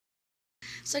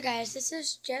So guys, this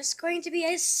is just going to be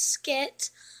a skit.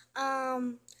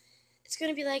 It's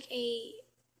going to be like a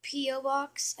P.O.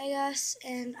 box, I guess,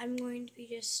 and I'm going to be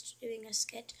just doing a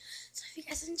skit. So if you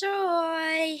guys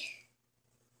enjoy.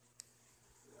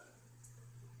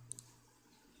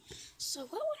 So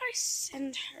what would I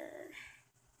send her?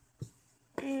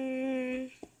 I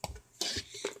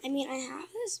mean, I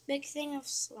have this big thing of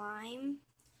slime.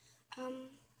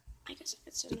 I guess I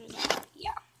could send her that.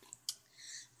 Yeah.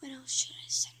 What else should I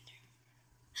send her?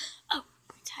 Oh,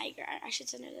 tiger. I should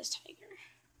send her this tiger.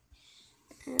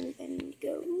 And then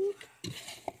go.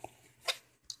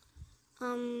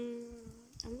 I'm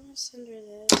gonna send her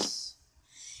this.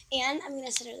 And I'm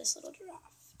gonna send her this little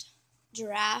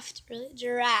giraffe. Really?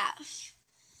 Giraffe.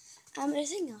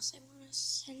 Anything else I wanna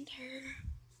send her?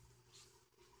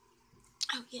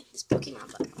 Oh yeah, this Pokemon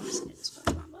book. I wanna send her this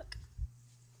Pokemon book.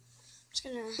 I'm just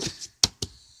gonna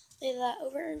lay that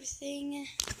over everything.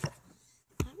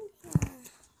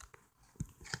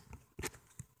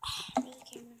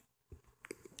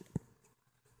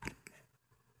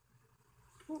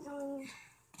 I'm going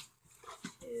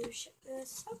to ship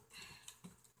this up.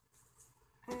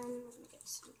 Let me get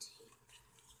some tape.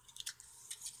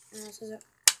 This is a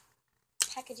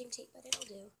packaging tape, but it'll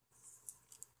do.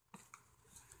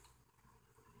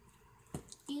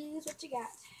 Here's what you got.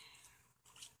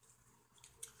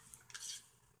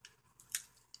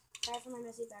 Sorry for my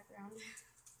messy background.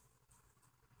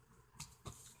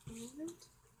 And,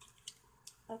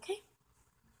 okay.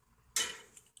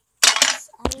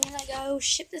 So I'm gonna go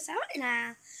ship this out, and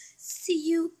I'll see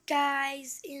you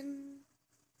guys in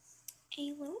a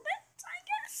little bit, I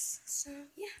guess. So,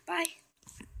 yeah, bye.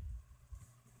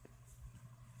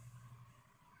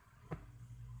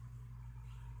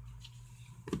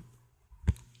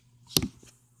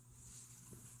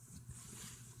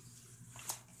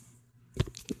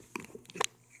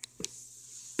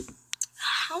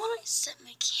 How would I set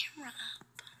my camera up?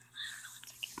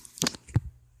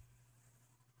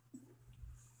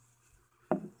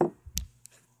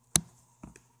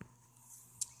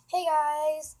 Hey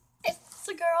guys, it's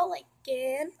the girl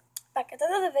again, back at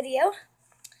another video.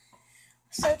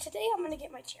 So today I'm gonna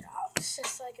get my chair out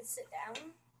just so I can sit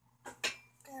down.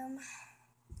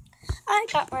 I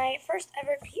got my first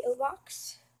ever P.O.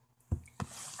 box.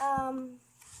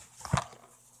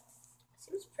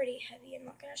 Seems pretty heavy. I'm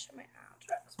not gonna show my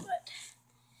address, but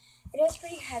it is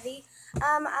pretty heavy.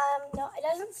 No, it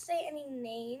doesn't say any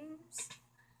names,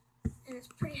 and it's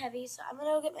pretty heavy. So I'm gonna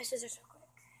go get my scissors real quick.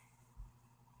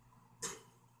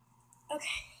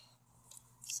 Okay,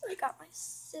 so I got my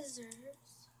scissors,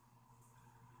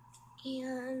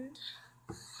 and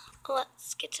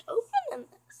let's get to opening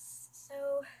this.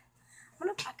 So I'm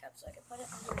gonna pack up so I can put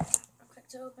it on my lap real quick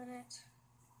to open it.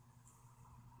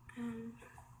 Oh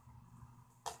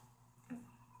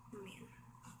man.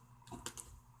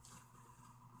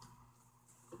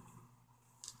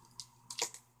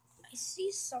 I see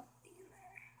something in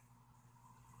there.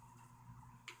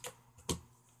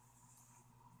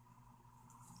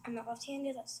 I'm not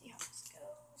left-handed. Let's see how this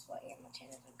goes. Well, I am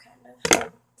left-handed. I'm kind of.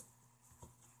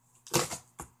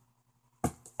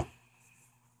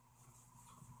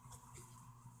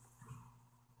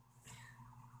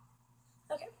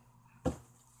 Okay.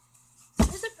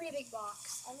 This is a pretty big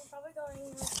box. I'm probably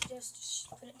going to just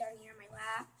put it down here in my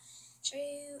lap. Show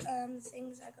you the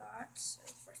things I got. So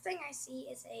the first thing I see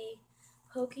is a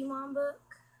Pokemon book.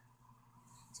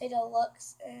 It's a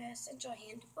deluxe essential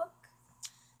handbook.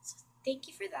 So thank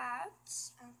you for that.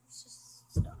 It's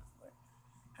just stuff for it.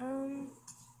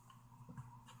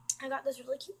 I got this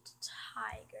really cute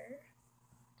tiger.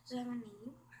 Does it have a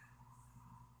name?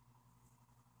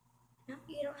 No,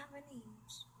 you don't have a name.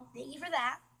 Well, thank you for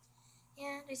that.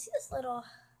 And I see this little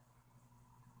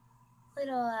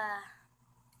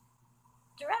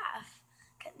giraffe.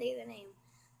 Couldn't think of the name.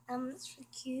 That's really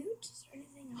cute. Is there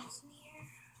anything else in here?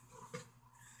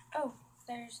 Oh,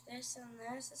 there's this and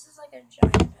this. This is like a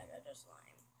giant bag of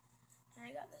slime. And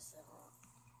I got this little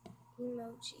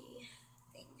emoji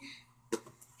thing.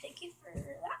 Thank you for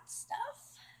that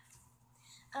stuff.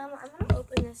 I'm gonna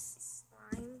open this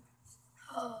slime.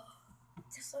 Oh,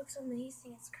 this looks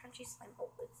amazing. It's crunchy slime. Oh,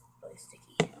 it's really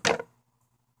sticky.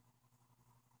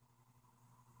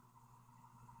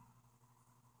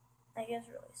 I guess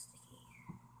really sticky.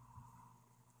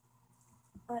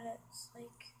 But it's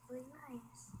like really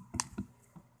nice.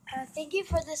 Thank you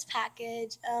for this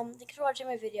package. Thank you for watching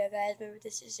my video, guys. Remember,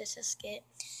 this is just a skit.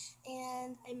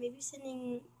 And I may be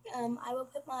sending, I will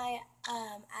put my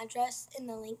address in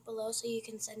the link below so you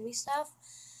can send me stuff.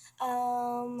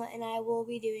 And I will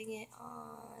be doing it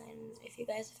on, if I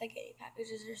get any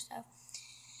packages or stuff.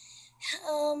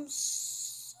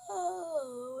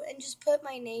 and just put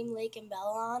my name, Lake and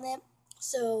Bella, on it.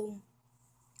 So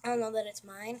I don't know that it's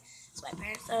mine. So my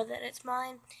parents know that it's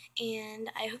mine. And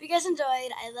I hope you guys enjoyed.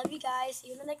 I love you guys. See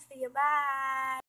you in the next video. Bye.